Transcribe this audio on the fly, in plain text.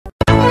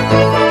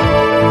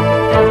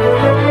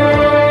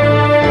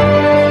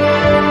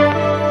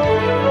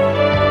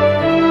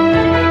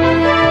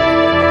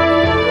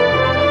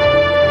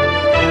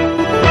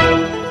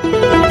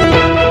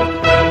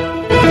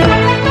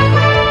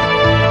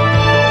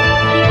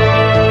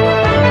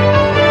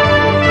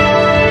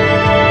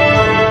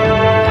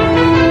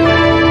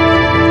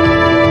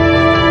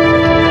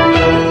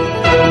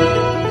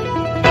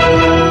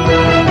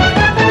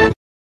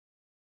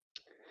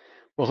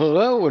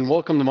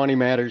welcome to Money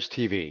Matters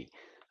TV.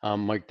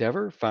 I'm Mike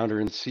Dever,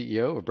 founder and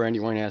CEO of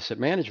Brandywine Asset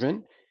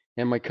Management,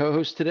 and my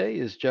co-host today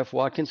is Jeff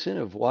Watkinson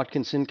of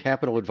Watkinson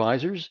Capital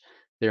Advisors.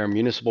 They are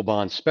municipal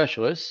bond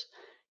specialists,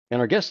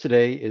 and our guest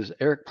today is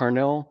Eric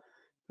Parnell,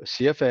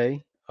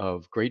 CFA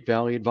of Great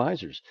Valley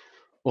Advisors.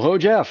 Well, hello,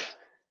 Jeff.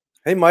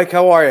 Hey, Mike,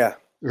 how are you?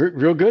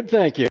 Real good,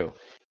 thank you.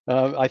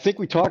 I think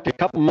we talked a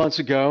couple months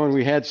ago, and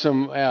we had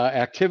some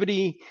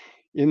activity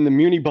in the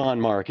muni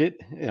bond market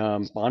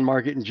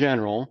in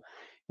general.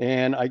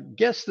 And I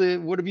guess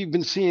what have you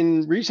been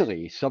seeing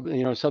recently,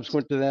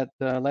 subsequent to that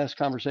last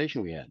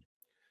conversation we had?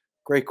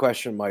 Great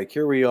question, Mike.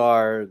 Here we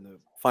are, in the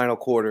final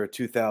quarter of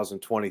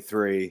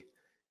 2023.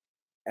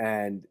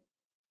 And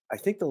I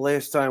think the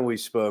last time we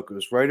spoke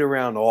was right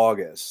around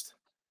August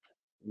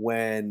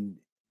when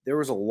there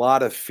was a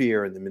lot of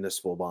fear in the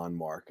municipal bond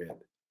market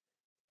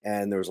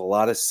and there was a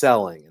lot of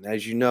selling. And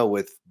as you know,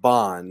 with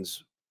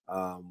bonds,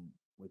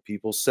 when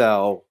people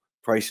sell,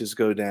 prices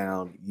go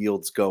down,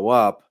 yields go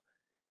up.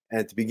 And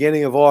at the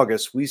beginning of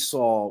August, we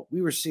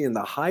were seeing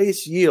the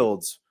highest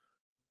yields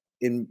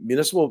in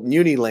municipal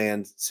muni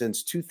land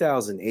since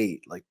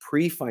 2008, like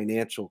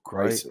pre-financial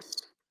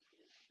crisis.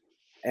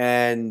 Right.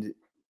 And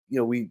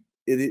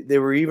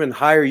there were even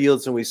higher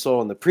yields than we saw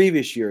in the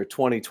previous year,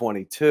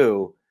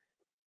 2022.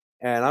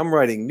 And I'm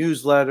writing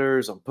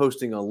newsletters, I'm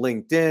posting on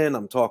LinkedIn,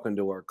 I'm talking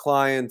to our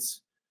clients.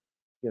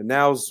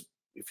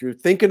 If you're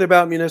thinking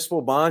about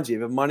municipal bonds,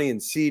 you have money in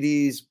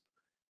CDs,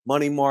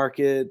 money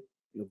market,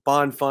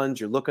 bond funds,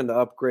 you're looking to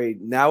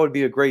upgrade, now would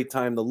be a great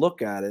time to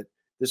look at it.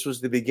 This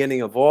was the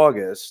beginning of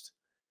August.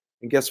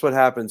 And guess what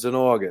happens in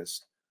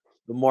August?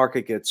 The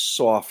market gets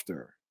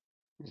softer.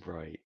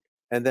 Right.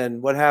 And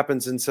then what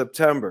happens in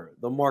September?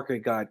 The market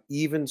got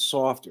even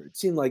softer. It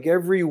seemed like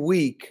every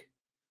week,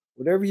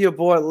 whatever you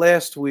bought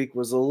last week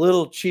was a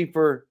little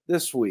cheaper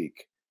this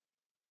week.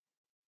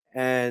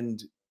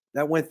 And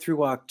that went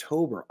through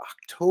October.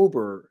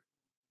 October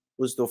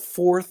was the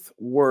fourth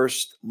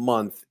worst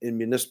month in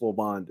municipal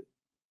bond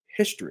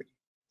history.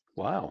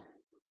 Wow.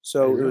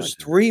 So it was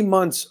 3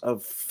 months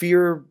of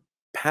fear,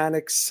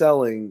 panic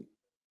selling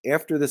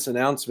after this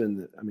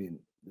announcement. I mean,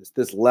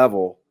 this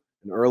level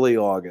in early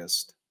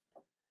August.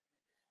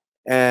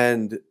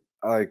 And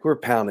we're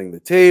pounding the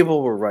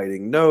table, we're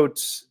writing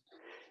notes.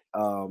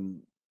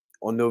 On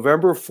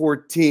November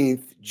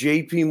 14th,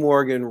 JP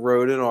Morgan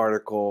wrote an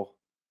article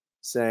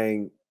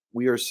saying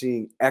we are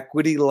seeing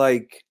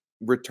equity-like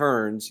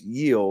returns,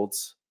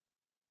 yields,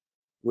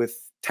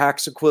 with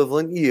tax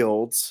equivalent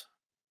yields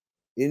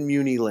in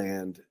muni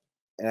land.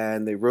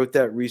 And they wrote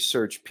that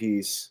research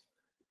piece.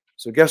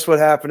 So guess what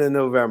happened in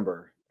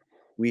November?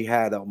 We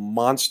had a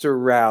monster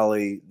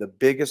rally, the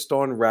biggest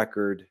on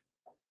record.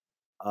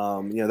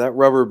 That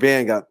rubber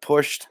band got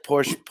pushed.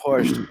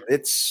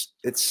 It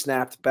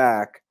snapped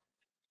back.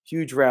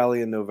 Huge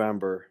rally in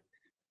November.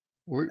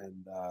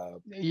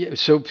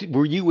 So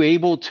were you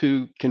able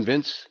to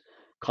convince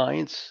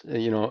clients,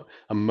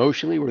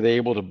 emotionally, were they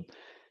able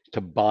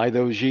to buy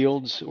those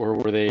yields, or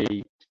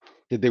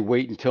did they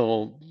wait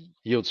until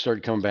yields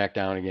started coming back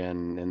down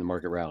again and the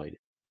market rallied?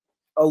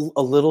 A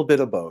little bit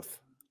of both.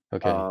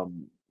 Okay.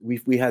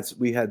 We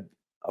had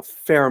a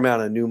fair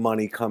amount of new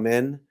money come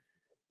in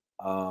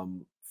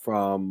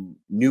from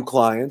new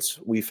clients.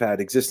 We've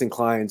had existing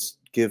clients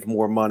give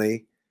more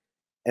money.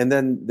 And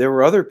then there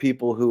were other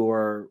people who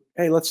are,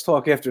 hey, let's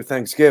talk after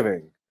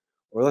Thanksgiving,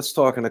 or let's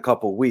talk in a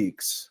couple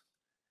weeks.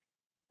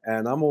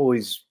 And I'm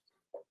always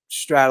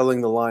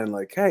straddling the line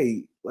like,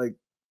 hey, like,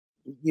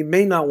 you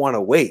may not want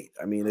to wait.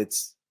 I mean,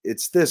 it's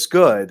this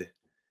good.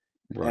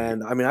 Right.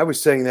 And I mean, I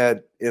was saying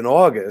that in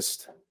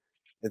August,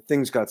 and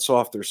things got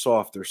softer.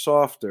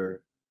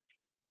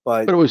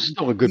 But it was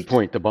still a good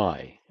point to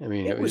buy. I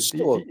mean, it was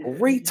still a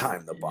great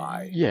time to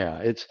buy.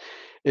 Yeah, it's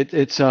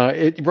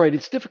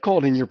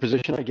difficult in your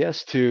position, I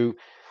guess, to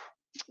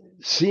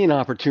see an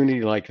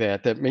opportunity like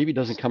that maybe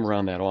doesn't come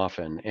around that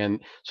often. And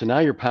so now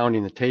you're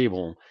pounding the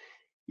table.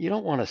 You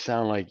don't want to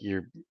sound like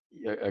you're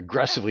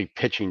aggressively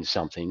pitching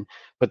something,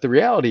 but the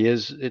reality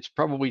is it's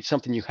probably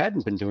something you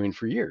hadn't been doing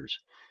for years.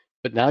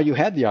 But now you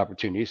had the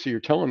opportunity, so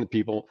you're telling the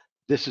people,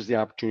 this is the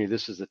opportunity,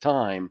 this is the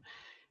time.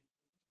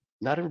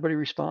 Not everybody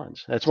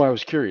responds. That's why I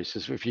was curious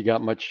if you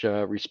got much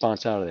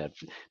response out of that.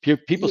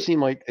 People seem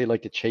like they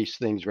like to chase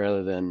things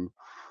rather than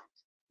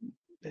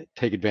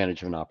take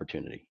advantage of an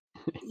opportunity.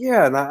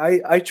 Yeah, and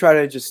I try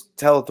to just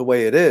tell it the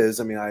way it is.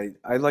 I mean,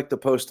 I like to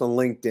post on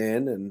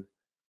LinkedIn, and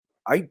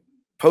I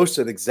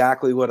posted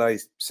exactly what I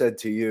said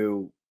to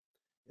you.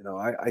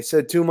 I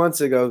said 2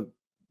 months ago,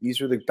 these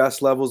are the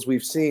best levels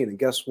we've seen. And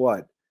guess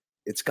what?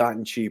 It's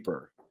gotten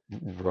cheaper.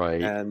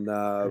 Right. And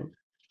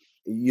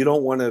you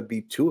don't want to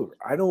be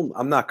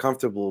I'm not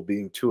comfortable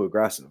being too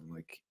aggressive.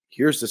 Like,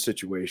 here's the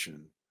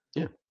situation.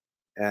 Yeah.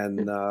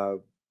 And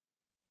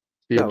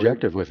be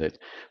objective with it.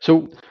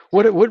 So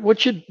what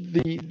should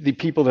the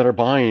people that are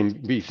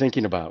buying be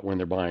thinking about when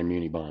they're buying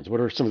muni bonds?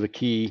 What are some of the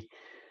key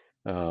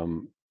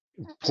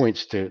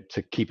points to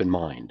keep in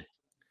mind?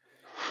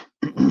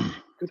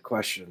 Good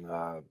question.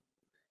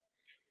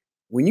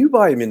 When you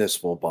buy a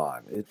municipal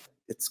bond,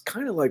 it's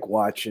kind of like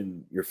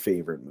watching your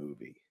favorite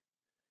movie.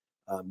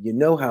 You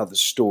know how the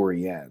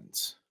story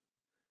ends,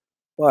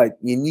 but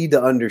you need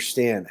to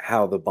understand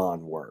how the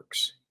bond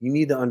works. You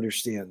need to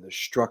understand the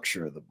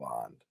structure of the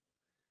bond.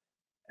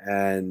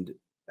 And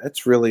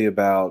that's really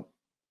about,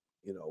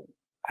 you know,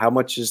 how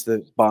much is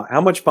the bond,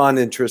 how much bond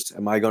interest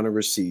am I going to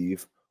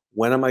receive?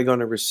 When am I going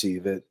to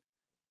receive it?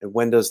 And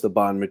when does the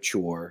bond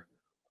mature?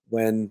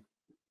 When,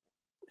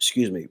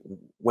 excuse me,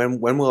 when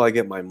will I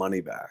get my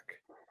money back?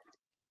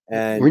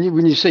 And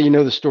When you say you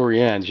know the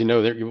story ends, you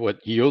know that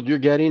what yield you're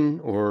getting,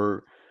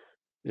 or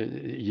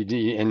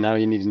and now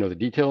you need to know the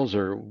details,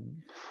 or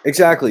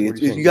exactly, what are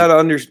you you saying? got to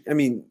understand. I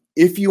mean,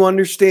 if you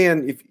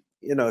understand, if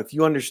you know, if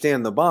you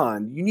understand the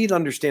bond, you need to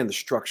understand the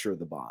structure of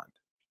the bond.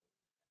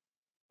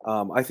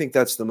 I think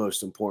that's the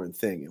most important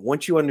thing. And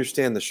once you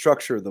understand the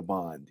structure of the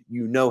bond,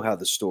 you know how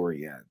the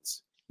story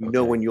ends. You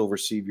know Okay. when you'll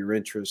receive your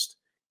interest.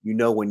 You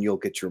know when you'll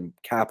get your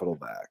capital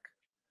back.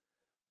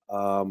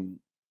 Um,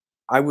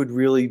 I would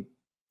really,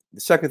 the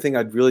second thing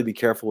I'd really be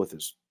careful with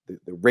is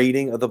the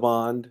rating of the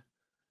bond.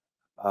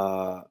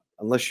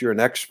 Unless you're an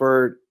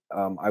expert,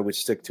 I would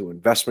stick to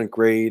investment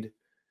grade.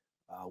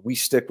 We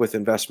stick with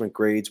investment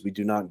grades. We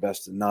do not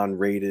invest in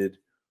non-rated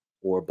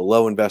or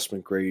below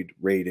investment grade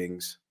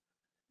ratings.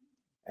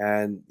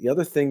 And the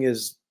other thing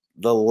is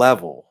the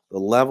level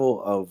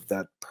of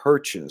that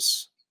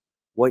purchase,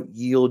 what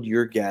yield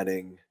you're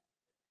getting.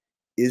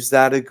 Is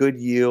that a good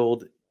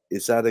yield?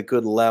 Is that a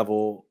good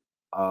level?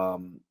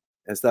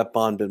 Has that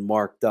bond been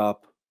marked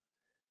up?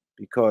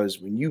 Because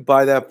when you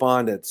buy that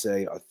bond at,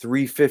 say, a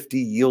 350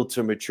 yield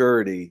to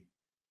maturity,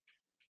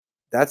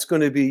 that's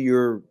going to be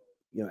your,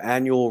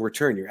 annual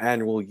return, your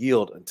annual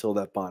yield until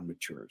that bond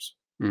matures.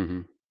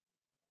 Hmm.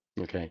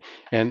 Okay.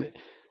 And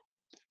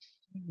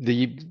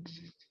the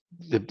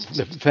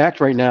the fact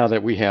right now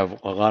that we have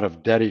a lot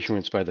of debt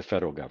issuance by the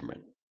federal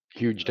government,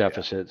 huge Oh yeah.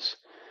 deficits,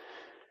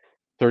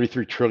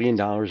 $33 trillion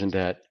in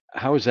debt.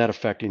 How is that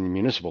affecting the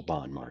municipal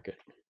bond market?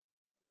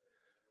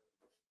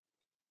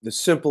 The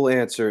simple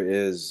answer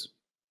is,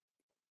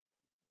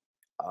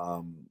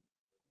 um,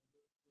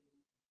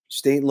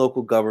 state and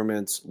local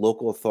governments,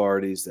 local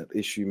authorities that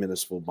issue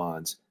municipal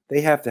bonds, they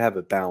have to have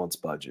a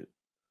balanced budget,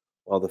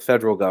 while the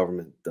federal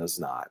government does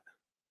not.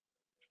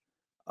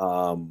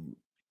 Um,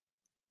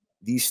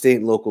 these state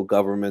and local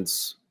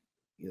governments,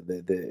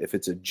 if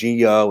it's a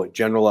GO, a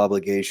general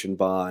obligation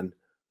bond,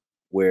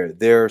 where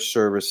their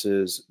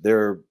services,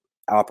 their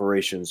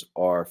operations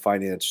are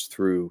financed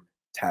through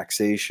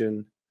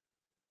taxation,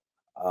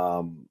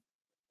 um,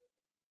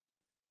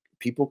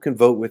 people can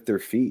vote with their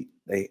feet.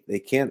 They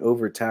can't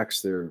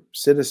overtax their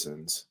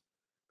citizens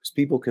because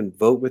people can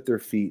vote with their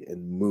feet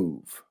and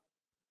move.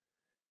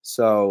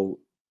 So,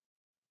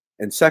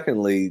 and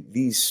secondly,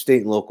 these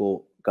state and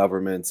local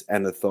governments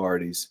and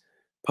authorities,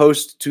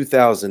 post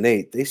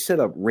 2008, they set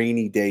up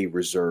rainy day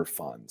reserve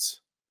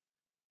funds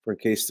for in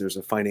case there's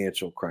a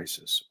financial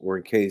crisis or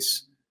in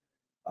case,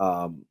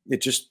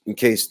 it just in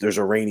case there's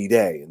a rainy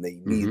day and they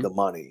need Hmm. the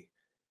money.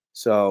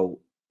 So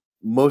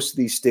most of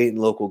these state and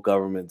local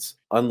governments,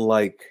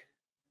 unlike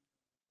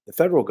the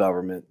federal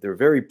government, they're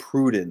very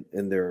prudent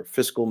in their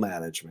fiscal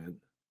management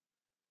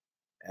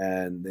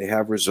and they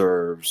have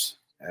reserves.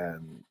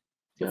 And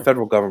the Yeah.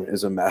 federal government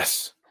is a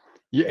mess.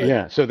 Yeah. But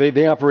Yeah. So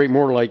they operate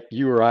more like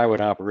you or I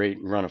would operate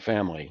and run a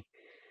family.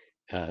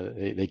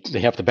 They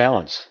have to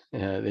balance.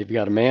 They've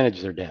got to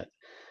manage their debt.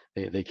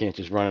 They can't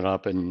just run it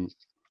up and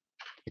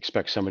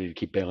expect somebody to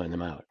keep bailing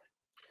them out.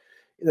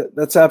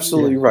 that's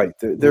absolutely Yeah. right.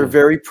 They're Yeah.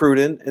 very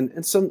prudent,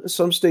 and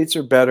some states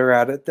are better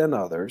at it than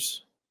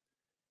others.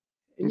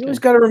 And you always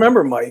Okay. got to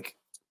remember, Mike,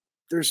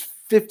 there's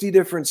 50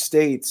 different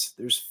states,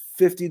 there's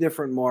 50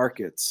 different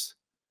markets.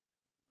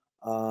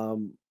 Yeah.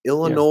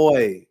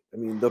 Illinois, I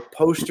mean, the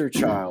poster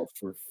child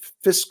for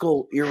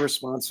fiscal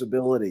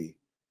irresponsibility.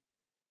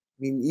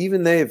 I mean,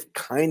 even they've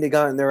kind of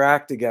gotten their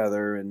act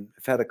together and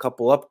have had a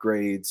couple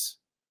upgrades,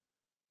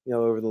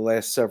 over the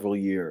last several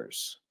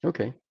years.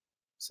 Okay.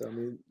 So, I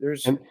mean,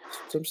 there's And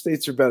some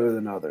states are better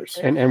than others.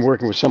 and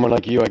working with someone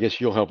like you, I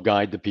guess you'll help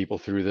guide the people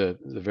through the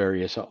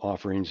various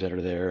offerings that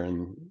are there,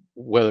 and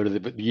whether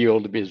the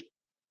yield is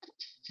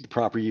the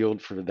proper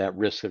yield for that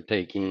risk they're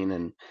taking,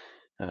 and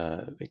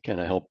kind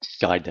of help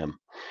guide them.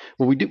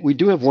 Well, we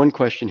do have one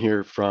question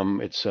here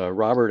from it's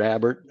Robert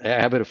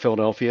Abbott of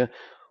Philadelphia.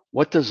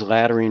 What does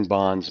laddering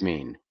bonds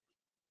mean?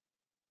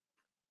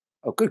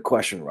 Oh, good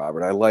question,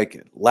 Robert. I like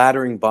it.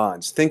 Laddering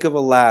bonds. Think of a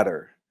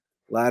ladder.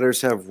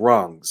 Ladders have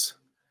rungs.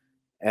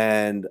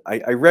 And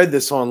I read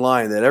this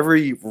online that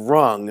every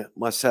rung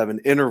must have an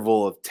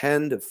interval of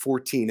 10 to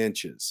 14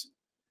 inches.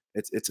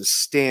 It's a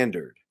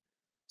standard.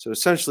 So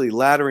essentially,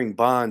 laddering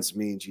bonds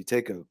means you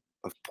take a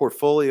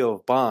portfolio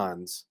of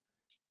bonds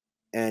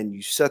and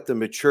you set the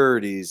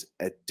maturities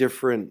at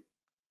different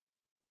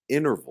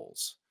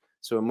intervals.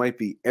 So it might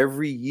be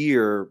every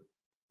year,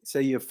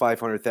 say you have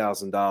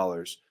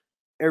 $500,000,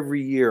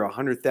 every year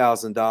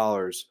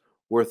 $100,000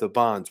 worth of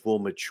bonds will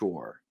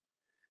mature.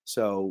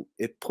 So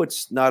it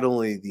puts not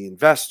only the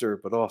investor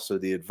but also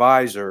the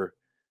advisor,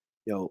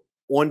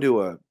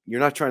 you're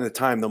not trying to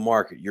time the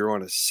market. You're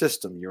on a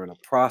system. You're in a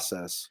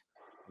process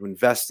of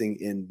investing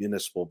in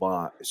municipal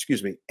bond,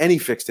 excuse me, any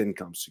fixed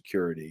income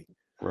security,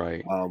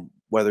 Right.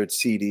 whether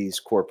it's CDs,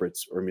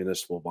 corporates, or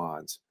municipal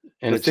bonds.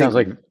 And The it sounds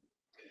like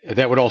thing,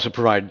 that would also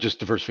provide just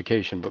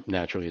diversification, but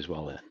naturally as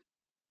well then.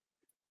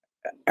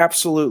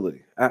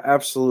 absolutely,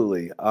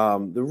 absolutely.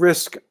 The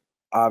risk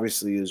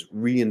obviously is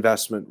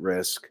reinvestment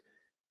risk.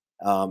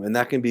 And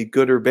that can be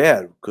good or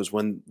bad because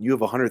when you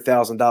have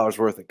 $100,000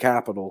 worth of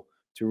capital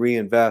to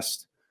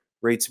reinvest,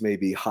 rates may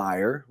be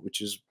higher,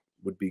 which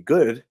would be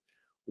good,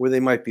 or they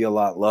might be a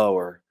lot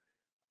lower,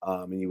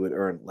 and you would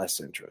earn less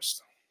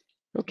interest.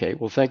 Okay,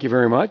 well, thank you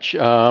very much.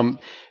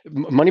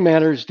 Money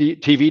Matters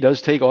TV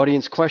does take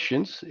audience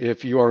questions.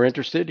 If you are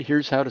interested,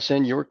 here's how to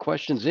send your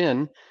questions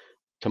in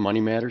to Money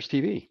Matters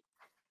TV.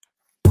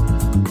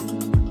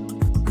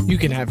 You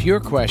can have your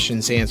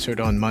questions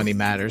answered on Money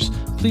Matters.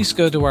 Please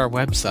go to our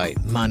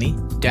website,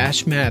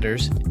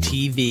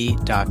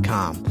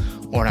 money-matterstv.com.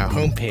 On our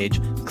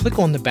homepage, click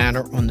on the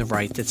banner on the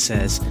right that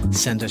says,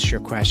 Send us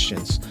your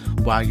questions.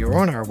 While you're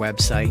on our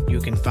website, you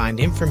can find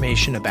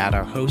information about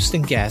our host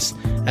and guests,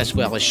 as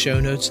well as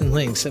show notes and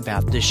links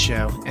about this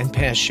show and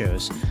past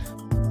shows.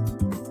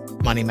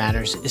 Money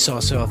Matters is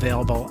also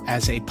available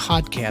as a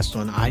podcast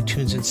on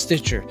iTunes and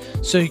Stitcher,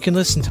 so you can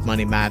listen to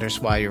Money Matters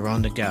while you're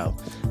on the go.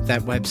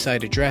 That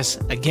website address,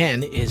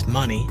 again, is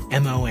money,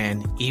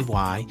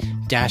 M-O-N-E-Y,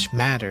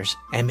 -matters,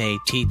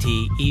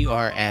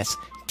 M-A-T-T-E-R-S,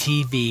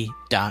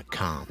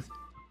 TV.com.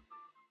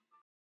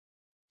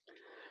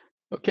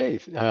 Okay,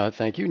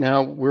 thank you.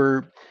 Now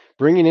we're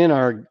bringing in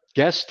our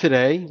guest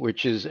today,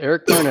 which is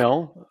Eric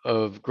Parnell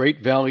of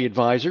Great Valley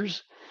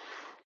Advisors.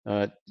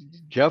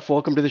 Jeff,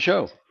 welcome to the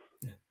show.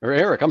 Or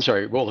Eric, I'm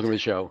sorry, welcome to the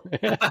show.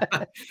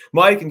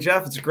 Mike and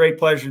Jeff, it's a great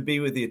pleasure to be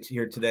with you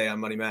here today on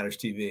Money Matters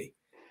TV.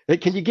 Hey,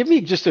 can you give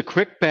me just a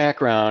quick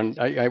background?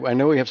 I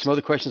know we have some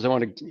other questions I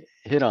want to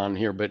hit on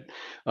here, but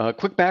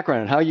quick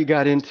background on how you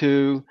got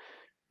into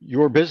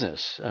your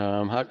business.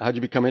 How'd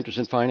you become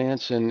interested in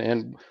finance,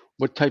 and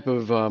what type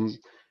of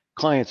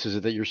clients is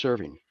it that you're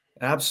serving?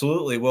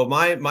 Absolutely. Well,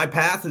 my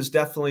path has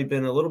definitely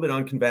been a little bit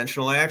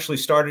unconventional. I actually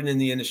started in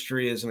the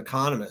industry as an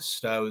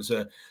economist. I was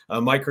a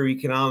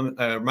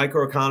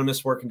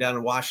microeconomist working down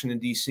in Washington,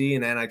 D.C.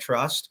 in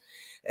antitrust,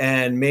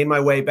 and made my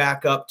way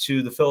back up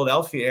to the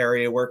Philadelphia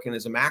area working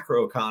as a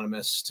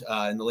macroeconomist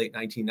in the late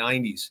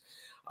 1990s.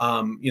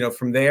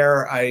 From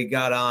there, I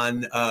got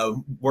on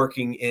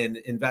working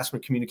in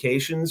investment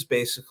communications,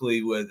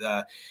 basically with,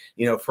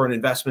 for an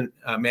investment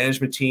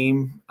management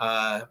team,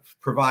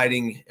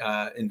 providing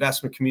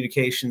investment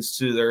communications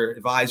to their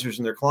advisors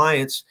and their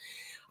clients.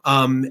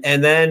 And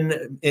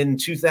then in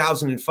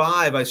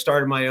 2005, I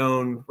started my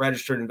own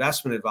registered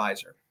investment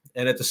advisor.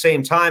 And at the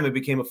same time, I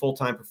became a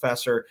full-time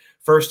professor,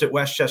 first at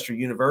Westchester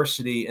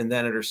University and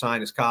then at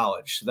Ursinus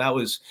College. So that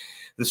was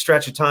the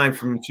stretch of time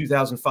from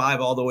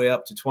 2005 all the way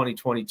up to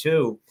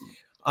 2022.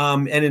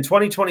 And in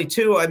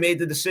 2022, I made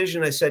the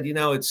decision. I said,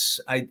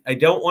 I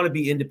don't want to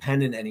be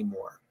independent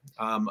anymore.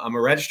 I'm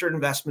a registered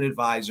investment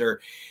advisor,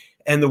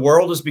 and the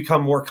world has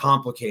become more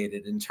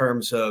complicated in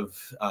terms of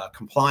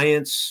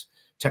compliance,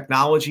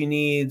 technology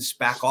needs,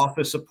 back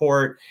office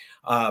support,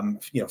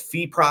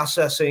 fee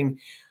processing.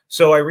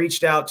 So I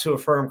reached out to a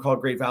firm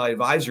called Great Valley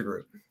Advisor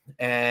Group.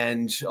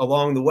 And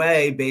along the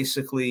way,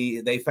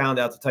 basically, they found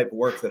out the type of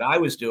work that I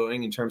was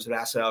doing in terms of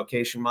asset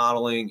allocation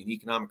modeling and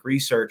economic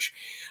research.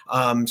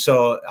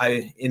 So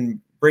in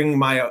bringing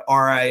my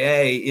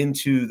RIA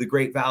into the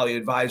Great Valley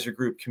Advisor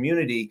Group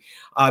community,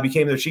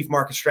 became their chief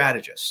market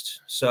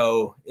strategist.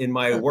 So in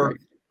my work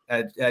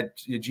at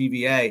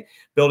GVA,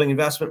 building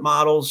investment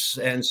models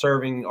and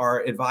serving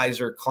our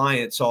advisor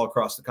clients all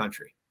across the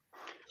country.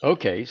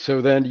 Okay,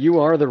 so then you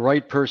are the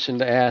right person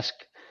to ask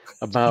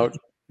about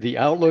the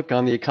outlook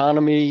on the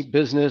economy,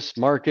 business,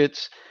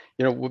 markets.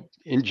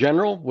 In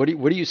general, what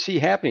do you see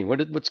happening?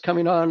 What's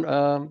coming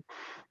on?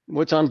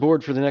 What's on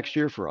board for the next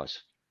year for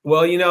us?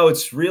 Well,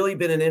 it's really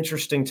been an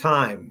interesting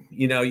time.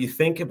 You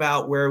think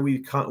about where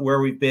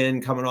we've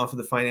been coming off of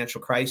the financial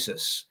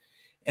crisis,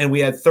 and we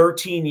had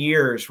 13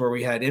 years where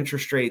we had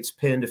interest rates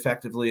pinned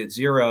effectively at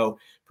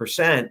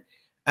 0%.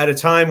 At a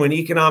time when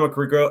economic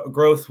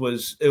growth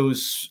was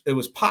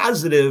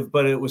positive,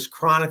 but it was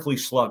chronically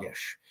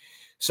sluggish.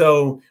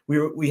 So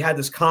we had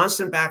this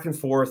constant back and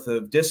forth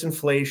of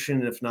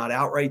disinflation, if not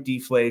outright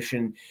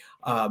deflation,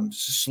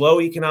 slow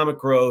economic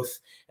growth,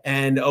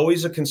 and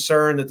always a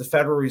concern that the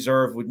Federal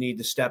Reserve would need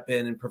to step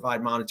in and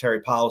provide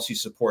monetary policy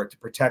support to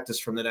protect us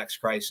from the next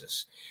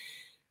crisis.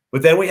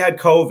 But then we had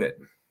COVID,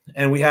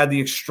 and we had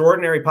the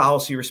extraordinary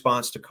policy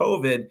response to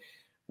COVID,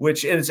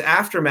 which in its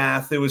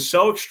aftermath, it was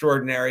so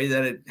extraordinary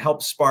that it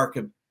helped spark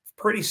a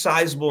pretty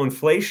sizable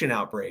inflation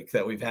outbreak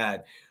that we've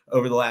had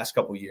over the last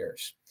couple of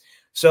years.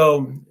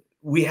 So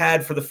we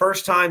had, for the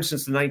first time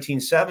since the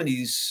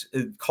 1970s,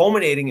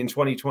 culminating in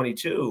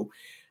 2022,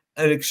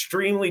 an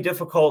extremely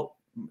difficult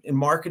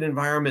market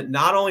environment,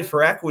 not only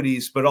for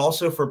equities, but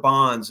also for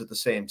bonds at the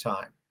same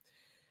time.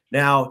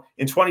 Now,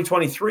 in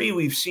 2023,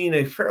 we've seen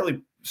a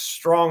fairly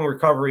strong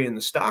recovery in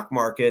the stock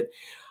market.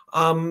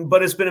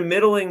 but it's been a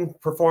middling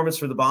performance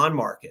for the bond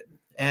market.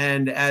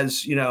 And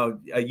as you know,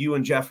 you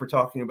and Jeff were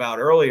talking about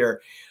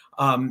earlier,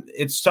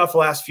 it's tough the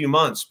last few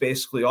months,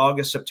 basically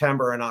August,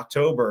 September, and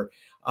October,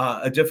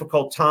 a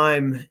difficult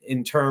time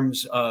in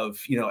terms of,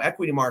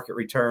 equity market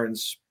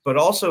returns, but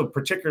also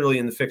particularly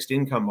in the fixed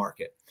income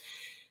market.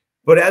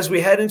 But as we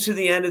head into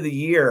the end of the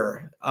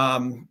year,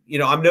 I'm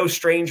no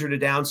stranger to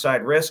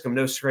downside risk. I'm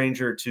no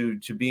stranger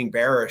to being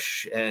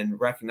bearish and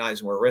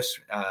recognizing where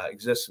risk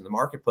exists in the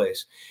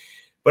marketplace.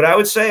 But I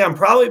would say I'm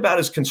probably about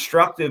as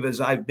constructive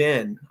as I've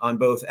been on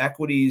both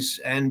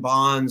equities and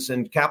bonds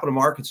and capital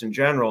markets in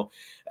general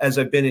as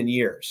I've been in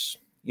years.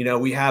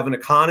 We have an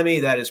economy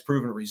that has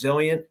proven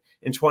resilient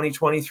in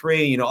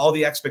 2023. All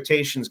the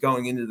expectations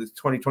going into the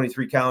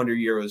 2023 calendar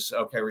year was,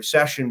 okay,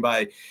 recession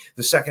by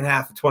the second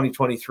half of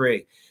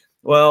 2023.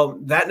 Well,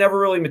 that never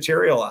really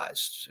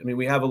materialized. I mean,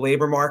 we have a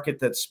labor market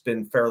that's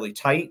been fairly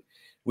tight.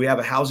 We have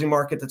a housing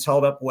market that's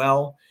held up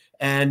well.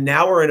 And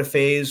now we're in a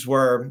phase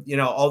where,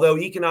 although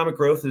economic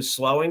growth is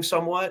slowing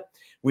somewhat,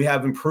 we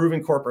have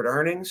improving corporate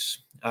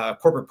earnings,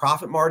 corporate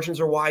profit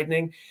margins are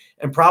widening,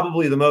 and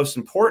probably the most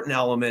important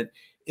element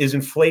is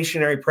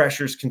inflationary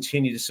pressures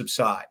continue to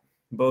subside,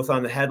 both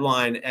on the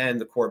headline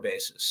and the core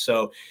basis.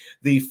 So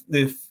the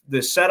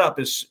setup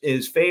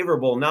is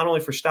favorable not only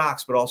for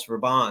stocks but also for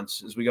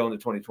bonds as we go into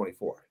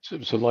 2024.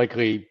 So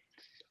likely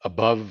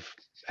above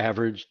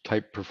average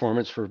type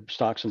performance for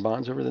stocks and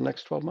bonds over the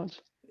next 12 months.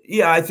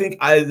 Yeah, I think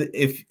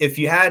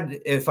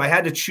if I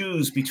had to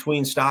choose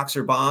between stocks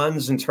or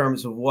bonds in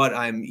terms of what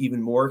I'm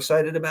even more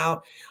excited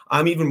about,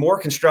 I'm even more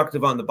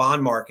constructive on the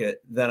bond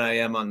market than I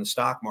am on the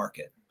stock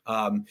market.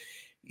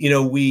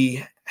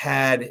 We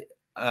had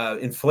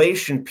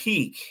inflation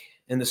peak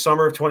in the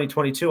summer of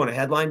 2022 on a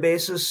headline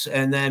basis,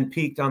 and then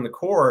peaked on the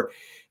core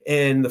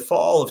in the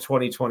fall of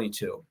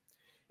 2022.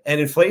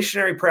 And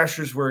inflationary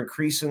pressures were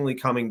increasingly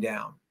coming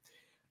down.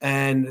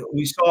 And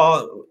we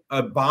saw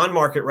a bond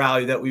market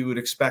rally that we would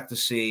expect to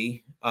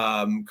see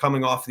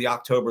coming off the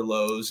October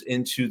lows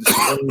into the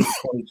spring of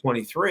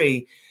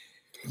 2023.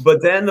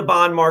 But then the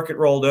bond market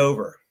rolled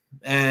over.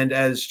 And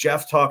as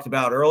Jeff talked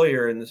about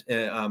earlier in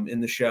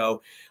the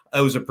show, it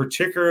was a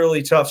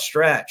particularly tough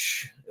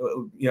stretch,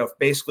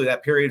 basically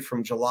that period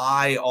from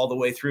July all the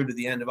way through to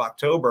the end of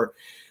October,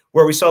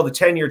 where we saw the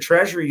 10-year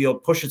Treasury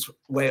yield push its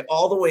way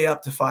all the way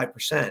up to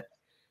 5%.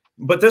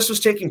 But this was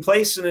taking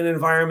place in an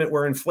environment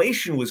where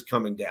inflation was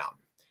coming down.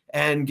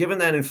 And given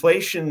that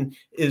inflation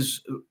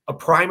is a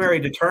primary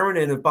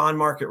determinant of bond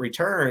market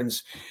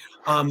returns,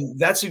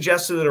 that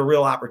suggested that a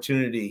real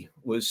opportunity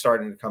was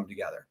starting to come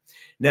together.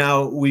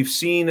 Now, we've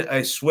seen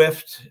a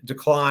swift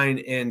decline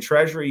in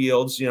Treasury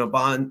yields.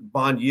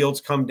 Bond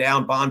yields come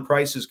down, bond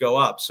prices go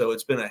up. So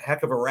it's been a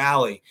heck of a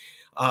rally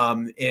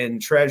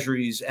in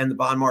Treasuries and the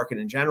bond market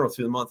in general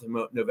through the month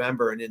of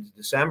November and into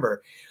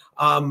December.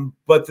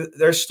 But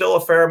there's still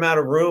a fair amount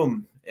of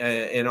room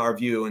in our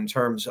view in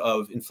terms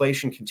of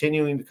inflation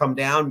continuing to come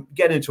down,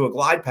 get into a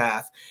glide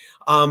path,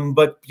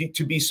 but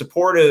to be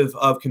supportive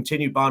of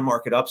continued bond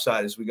market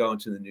upside as we go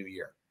into the new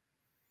year.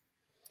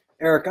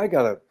 Eric, I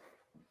got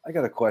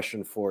a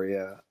question for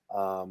you.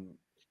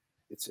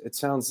 It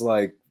sounds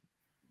like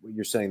what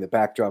you're saying, the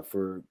backdrop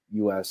for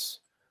U.S.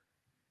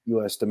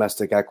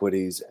 domestic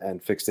equities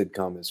and fixed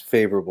income is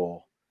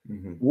favorable.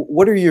 Mm-hmm.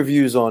 What are your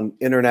views on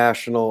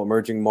international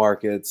emerging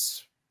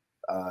markets,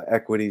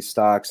 equity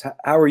stocks?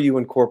 How are you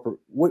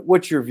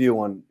what's your view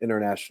on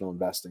international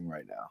investing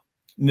right now?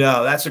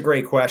 No, that's a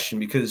great question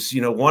because,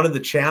 one of the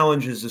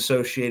challenges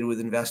associated with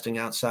investing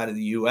outside of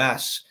the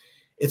U.S.,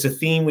 it's a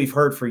theme we've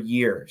heard for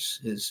years,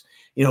 is,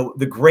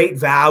 the great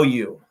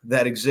value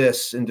that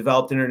exists in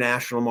developed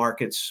international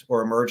markets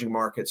or emerging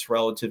markets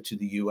relative to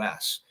the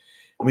U.S.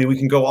 I mean, we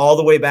can go all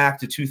the way back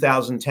to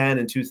 2010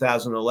 and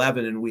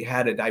 2011, and we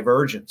had a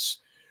divergence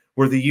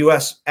where the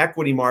U.S.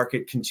 equity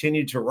market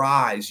continued to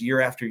rise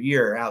year after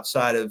year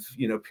outside of,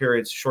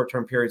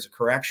 short-term periods of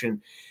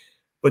correction.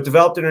 But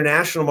developed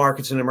international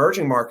markets and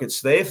emerging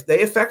markets, they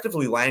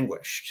effectively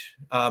languished.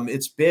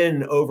 It's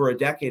been over a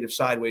decade of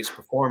sideways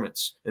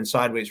performance and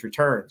sideways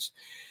returns.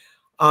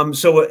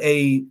 So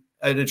an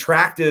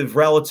attractive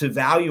relative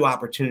value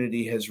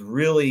opportunity has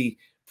really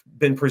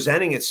been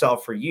presenting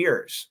itself for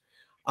years.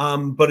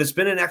 But it's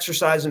been an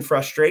exercise in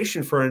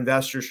frustration for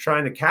investors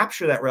trying to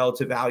capture that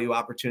relative value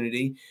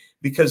opportunity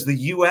because the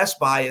U.S.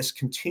 bias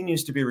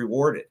continues to be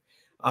rewarded.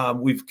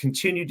 We've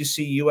continued to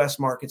see U.S.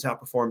 markets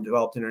outperform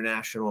developed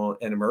international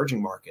and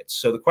emerging markets.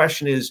 So the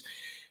question is,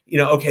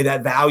 okay,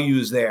 that value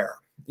is there.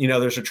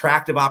 There's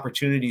attractive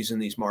opportunities in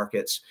these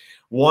markets.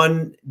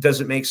 One, does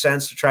it make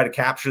sense to try to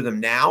capture them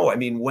now? I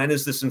mean, when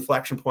is this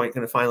inflection point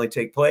going to finally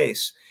take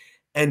place?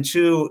 And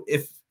two,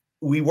 if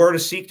we were to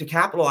seek to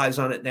capitalize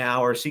on it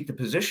now or seek to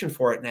position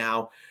for it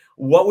now,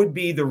 what would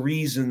be the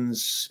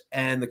reasons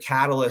and the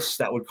catalysts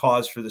that would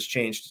cause for this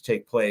change to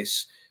take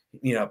place,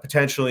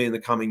 potentially in the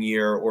coming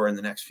year or in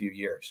the next few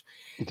years?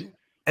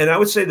 And I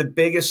would say the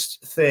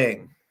biggest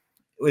thing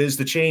is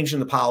the change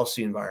in the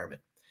policy environment.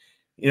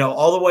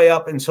 All the way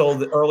up until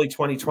the early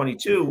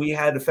 2022, we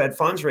had a Fed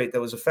funds rate that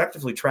was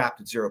effectively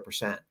trapped at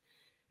 0%.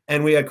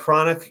 and we had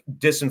chronic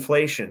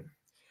disinflation.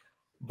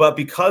 But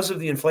because of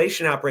the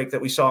inflation outbreak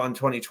that we saw in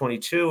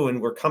 2022,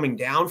 and we're coming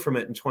down from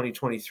it in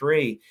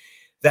 2023,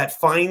 that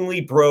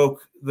finally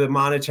broke the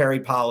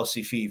monetary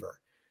policy fever.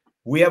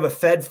 We have a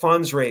Fed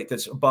funds rate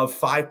that's above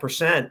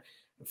 5%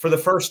 for the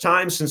first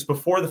time since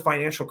before the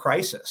financial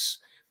crisis.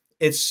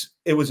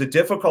 It was a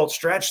difficult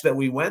stretch that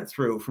we went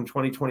through from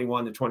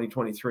 2021 to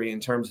 2023 in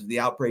terms of the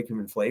outbreak of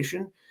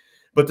inflation.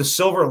 But the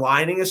silver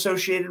lining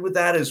associated with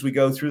that as we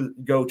go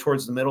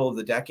towards the middle of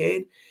the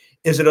decade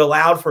is it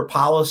allowed for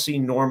policy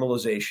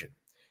normalization.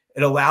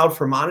 It allowed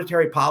for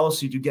monetary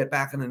policy to get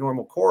back on a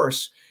normal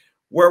course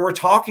where we're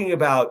talking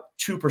about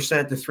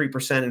 2% to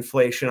 3%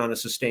 inflation on a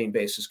sustained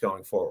basis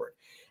going forward.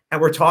 And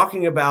we're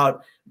talking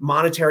about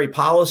monetary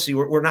policy.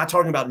 We're not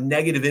talking about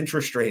negative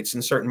interest rates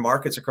in certain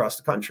markets across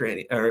the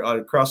country or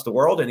across the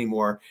world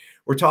anymore.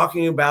 We're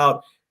talking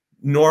about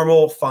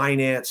normal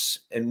finance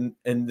and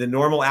the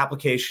normal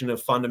application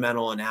of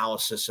fundamental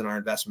analysis in our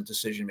investment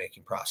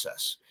decision-making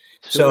process.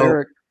 So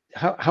Eric,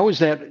 how is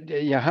that?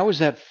 Yeah, how is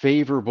that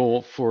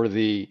favorable for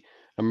the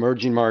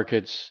emerging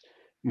markets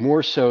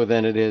more so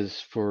than it is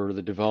for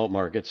the developed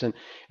markets? And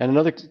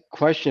another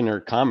question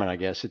or comment, I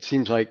guess, it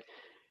seems like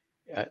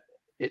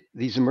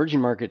these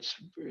emerging markets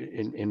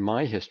in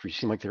my history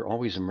seem like they're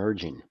always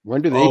emerging.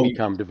 When do they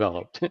become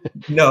developed?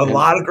 No, a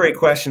lot of great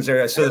questions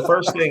there. So the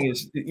first thing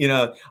is,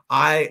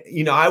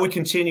 I would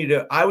continue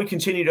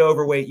to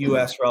overweight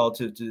U.S.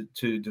 relative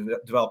to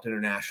developed,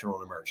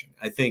 international, and emerging.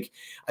 I think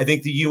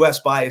the U.S.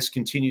 bias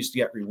continues to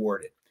get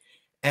rewarded.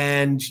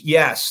 And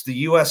yes, the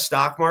U.S.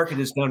 stock market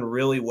has done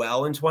really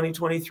well in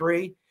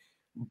 2023.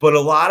 But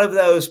a lot of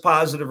those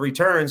positive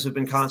returns have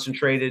been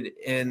concentrated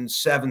in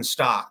 7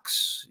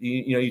 stocks.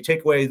 You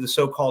take away the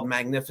so-called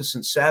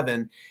Magnificent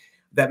Seven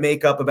that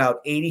make up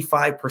about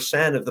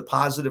 85% of the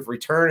positive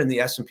return in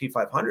the S&P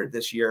 500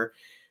 this year.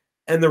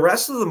 And the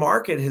rest of the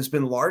market has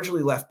been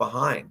largely left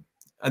behind.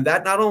 And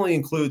that not only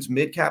includes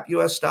mid-cap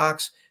U.S.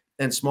 stocks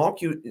and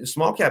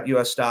small-cap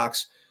U.S.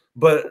 stocks,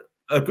 but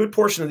a good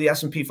portion of the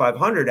S&P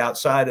 500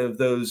 outside of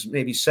those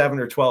maybe 7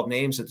 or 12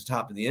 names at the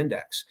top of the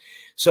index.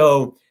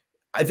 So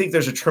I think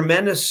there's a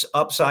tremendous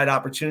upside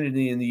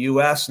opportunity in the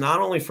U.S., not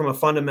only from a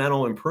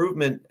fundamental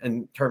improvement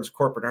in terms of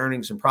corporate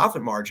earnings and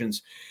profit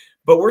margins,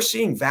 but we're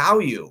seeing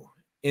value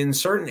in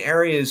certain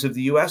areas of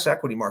the U.S.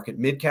 equity market,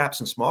 mid caps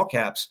and small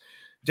caps,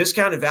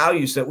 discounted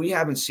values that we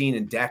haven't seen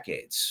in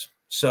decades.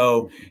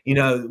 So,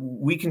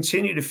 we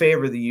continue to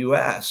favor the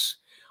U.S.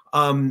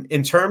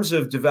 In terms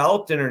of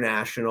developed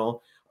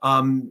international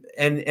and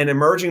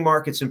emerging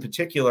markets in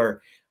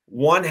particular,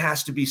 one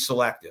has to be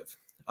selective.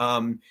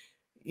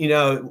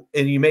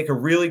 And you make a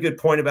really good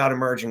point about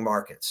emerging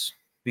markets,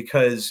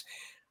 because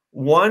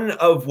one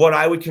of what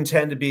I would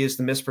contend to be is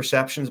the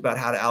misperceptions about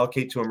how to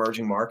allocate to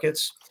emerging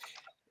markets.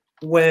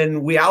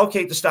 When we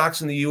allocate the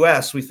stocks in the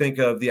U.S., we think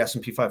of the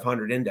S&P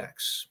 500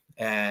 index,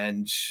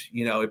 and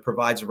it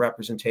provides a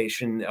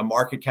representation, a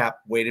market cap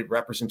weighted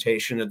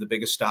representation of the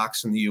biggest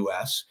stocks in the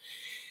U.S.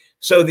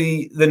 So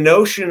the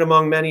notion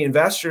among many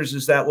investors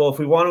is that, well, if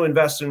we want to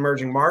invest in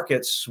emerging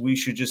markets, we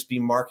should just be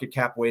market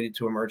cap weighted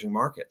to emerging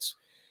markets.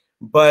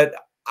 But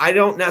I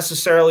don't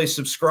necessarily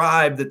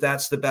subscribe that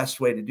that's the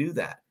best way to do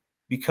that,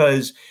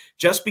 because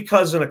just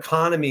because an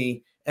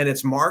economy and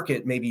its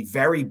market may be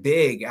very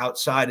big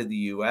outside of the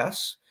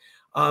U.S.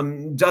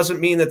 Doesn't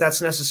mean that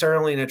that's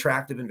necessarily an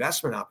attractive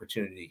investment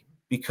opportunity,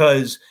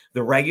 because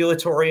the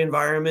regulatory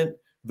environment,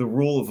 the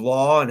rule of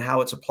law, and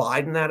how it's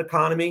applied in that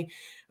economy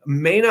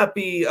may not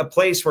be a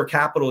place where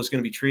capital is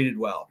going to be treated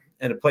well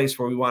and a place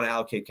where we want to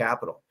allocate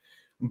capital.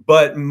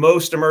 But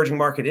most emerging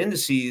market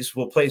indices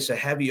will place a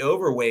heavy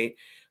overweight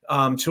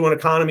to an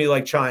economy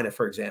like China,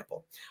 for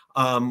example,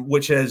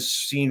 which has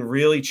seen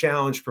really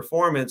challenged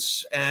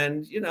performance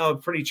and, a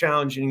pretty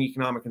challenging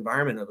economic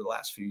environment over the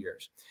last few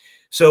years.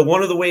 So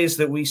one of the ways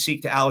that we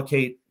seek to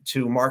allocate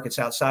to markets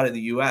outside of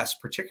the U.S.,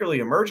 particularly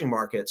emerging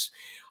markets,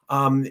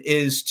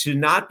 is to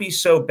not be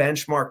so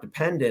benchmark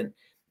dependent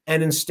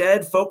and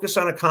instead focus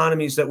on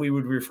economies that we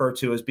would refer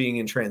to as being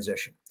in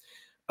transition.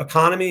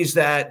 Economies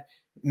that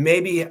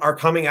maybe are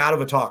coming out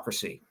of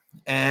autocracy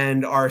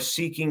and are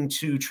seeking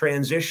to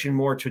transition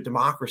more to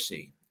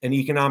democracy and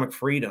economic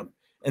freedom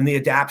and the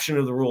adoption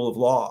of the rule of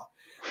law.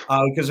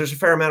 Because there's a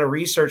fair amount of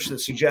research that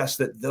suggests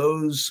that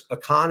those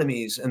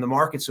economies and the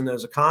markets in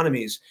those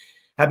economies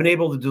have been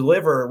able to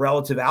deliver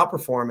relative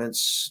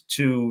outperformance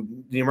to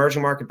the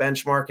emerging market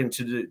benchmark and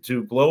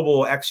to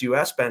global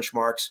ex-US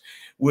benchmarks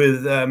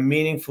with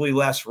meaningfully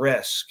less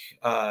risk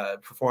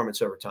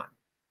performance over time.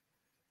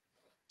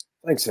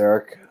 Thanks,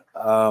 Eric.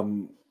 I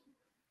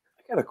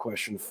got a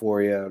question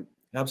for you.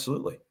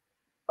 Absolutely.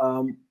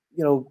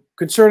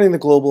 Concerning the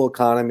global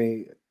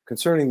economy,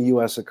 concerning the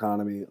U.S.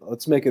 economy,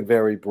 let's make it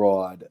very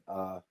broad.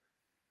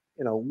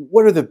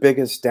 What are the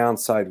biggest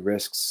downside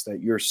risks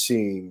that you're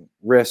seeing?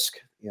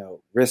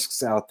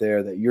 Risks out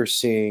there that you're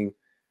seeing.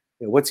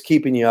 What's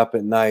keeping you up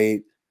at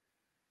night?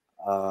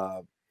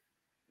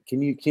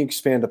 Can you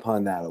expand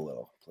upon that a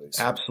little, please?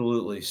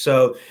 Absolutely.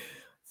 So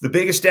The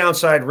biggest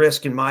downside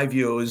risk, in my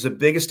view, is the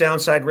biggest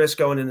downside risk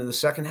going into the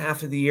second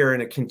half of the year,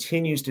 and it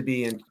continues to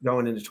be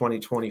going into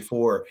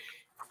 2024,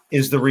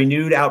 is the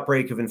renewed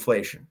outbreak of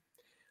inflation.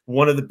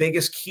 One of the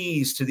biggest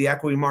keys to the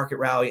equity market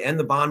rally and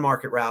the bond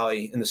market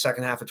rally in the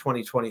second half of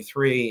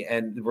 2023,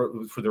 and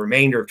for the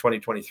remainder of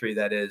 2023,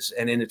 that is,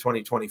 and into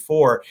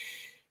 2024,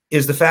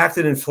 is the fact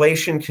that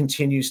inflation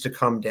continues to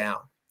come down.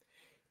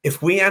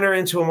 If we enter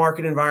into a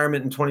market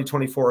environment in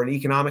 2024, an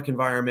economic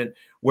environment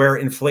where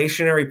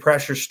inflationary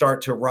pressures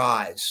start to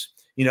rise,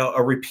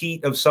 a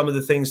repeat of some of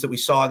the things that we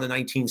saw in the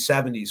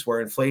 1970s, where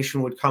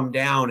inflation would come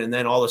down and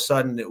then all of a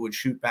sudden it would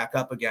shoot back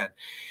up again,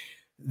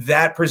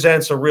 that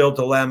presents a real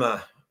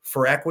dilemma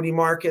for equity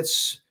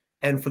markets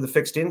and for the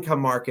fixed income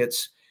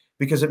markets,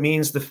 because it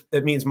means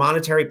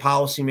monetary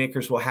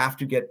policymakers will have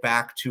to get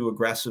back to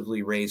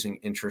aggressively raising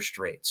interest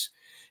rates.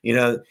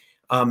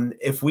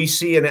 If we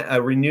see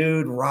a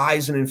renewed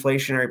rise in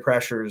inflationary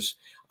pressures,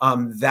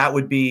 that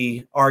would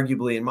be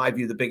arguably, in my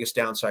view, the biggest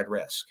downside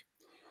risk.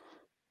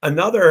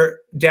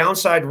 Another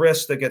downside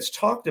risk that gets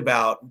talked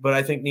about, but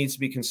I think needs to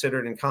be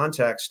considered in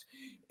context,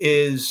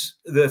 is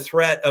the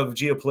threat of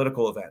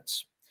geopolitical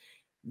events.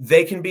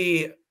 They can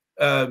be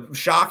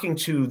shocking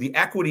to the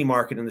equity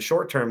market in the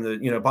short term.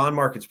 The bond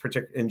markets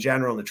in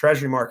general, and the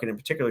treasury market in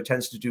particular,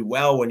 tends to do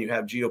well when you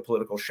have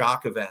geopolitical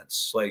shock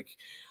events like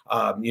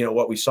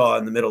what we saw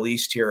in the Middle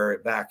East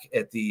here back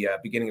at the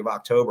beginning of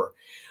October.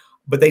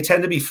 But they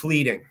tend to be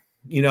fleeting.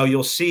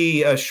 You'll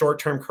see a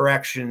short-term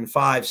correction,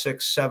 5,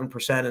 6,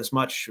 7%, as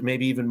much,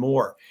 maybe even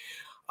more.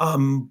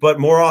 But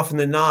more often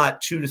than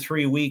not, 2 to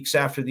 3 weeks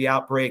after the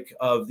outbreak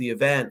of the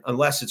event,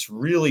 unless it's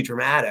really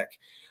dramatic,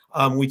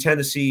 we tend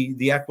to see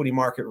the equity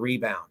market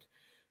rebound.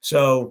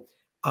 So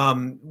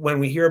when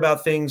we hear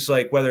about things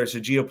like whether it's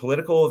a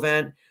geopolitical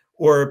event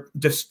or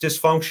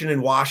dysfunction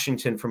in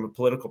Washington from a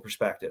political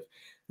perspective,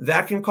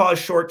 that can cause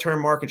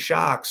short-term market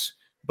shocks.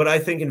 But I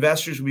think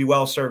investors would be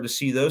well served to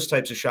see those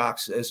types of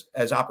shocks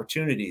as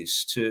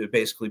opportunities to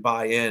basically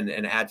buy in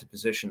and add to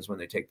positions when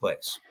they take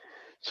place.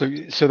 So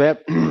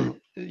that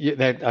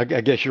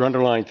I guess your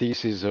underlying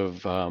thesis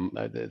of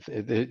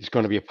it's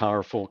going to be a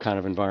powerful kind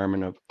of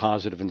environment, a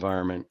positive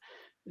environment,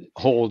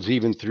 holds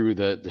even through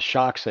the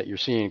shocks that you're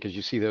seeing, because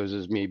you see those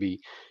as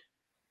maybe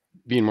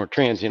being more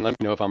transient. Let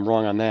me know if I'm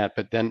wrong on that.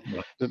 But then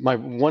my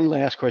one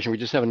last question, we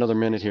just have another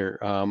minute here.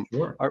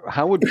 Sure.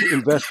 How would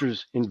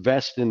investors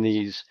invest in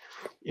these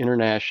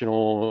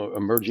international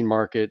emerging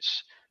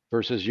markets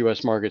versus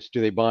U.S. markets?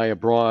 Do they buy a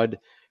broad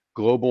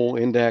global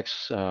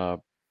index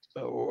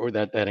or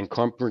that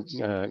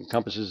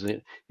encompasses the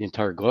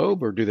entire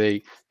globe, or do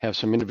they have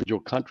some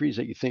individual countries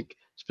that you think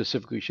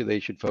specifically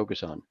they should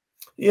focus on?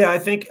 Yeah, I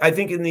think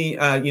in the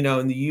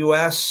in the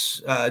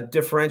U.S.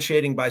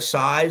 Differentiating by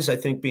size, I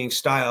think being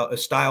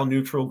style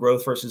neutral,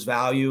 growth versus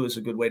value, is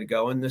a good way to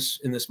go in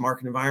this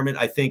market environment.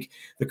 I think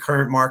the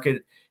current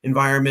market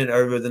environment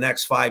over the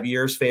next 5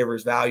 years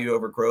favors value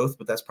over growth,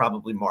 but that's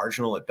probably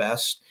marginal at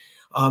best.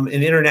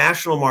 In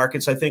international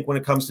markets, I think when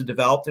it comes to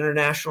developed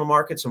international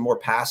markets, a more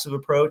passive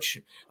approach,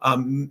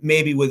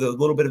 maybe with a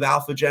little bit of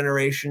alpha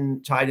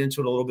generation tied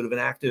into it, a little bit of an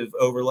active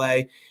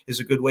overlay, is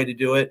a good way to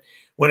do it.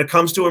 When it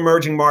comes to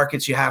emerging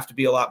markets, you have to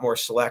be a lot more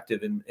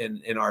selective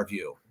in our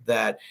view,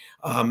 that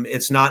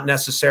it's not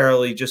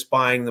necessarily just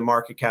buying the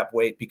market cap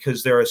weight,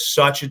 because there is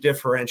such a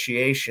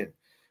differentiation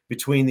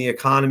between the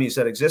economies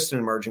that exist in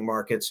emerging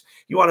markets.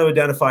 You want to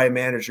identify a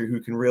manager who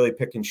can really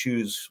pick and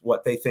choose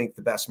what they think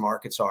the best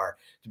markets are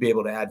to be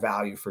able to add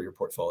value for your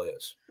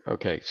portfolios.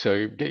 Okay,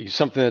 so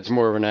something that's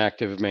more of an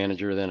active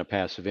manager than a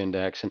passive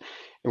index. And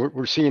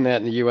we're seeing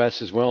that in the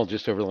U.S. as well,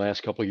 just over the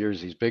last couple of years,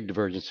 these big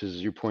divergences,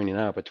 as you're pointing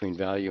out, between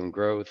value and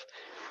growth.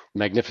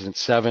 Magnificent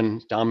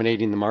Seven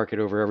dominating the market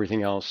over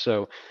everything else.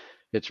 So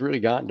it's really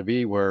gotten to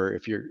be where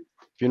if you're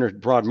in a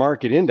broad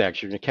market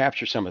index, you're going to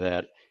capture some of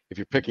that. If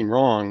you're picking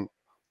wrong,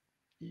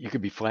 you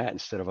could be flat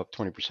instead of up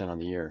 20% on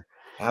the year.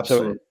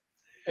 Absolutely.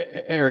 So,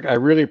 Eric, I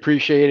really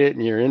appreciate it,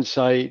 and your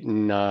insight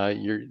and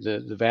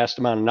the vast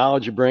amount of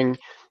knowledge you bring and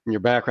your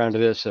background to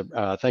this.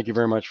 Thank you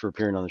very much for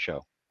appearing on the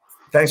show.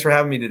 Thanks for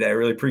having me today. I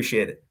really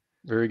appreciate it.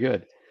 Very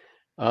good.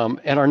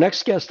 And our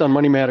next guest on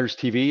Money Matters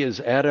TV is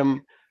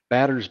Adam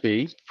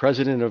Battersby,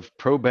 president of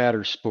Pro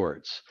Batter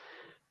Sports.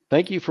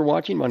 Thank you for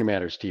watching Money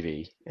Matters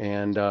TV,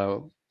 and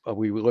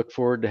we look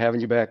forward to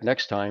having you back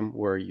next time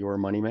where your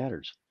money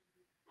matters.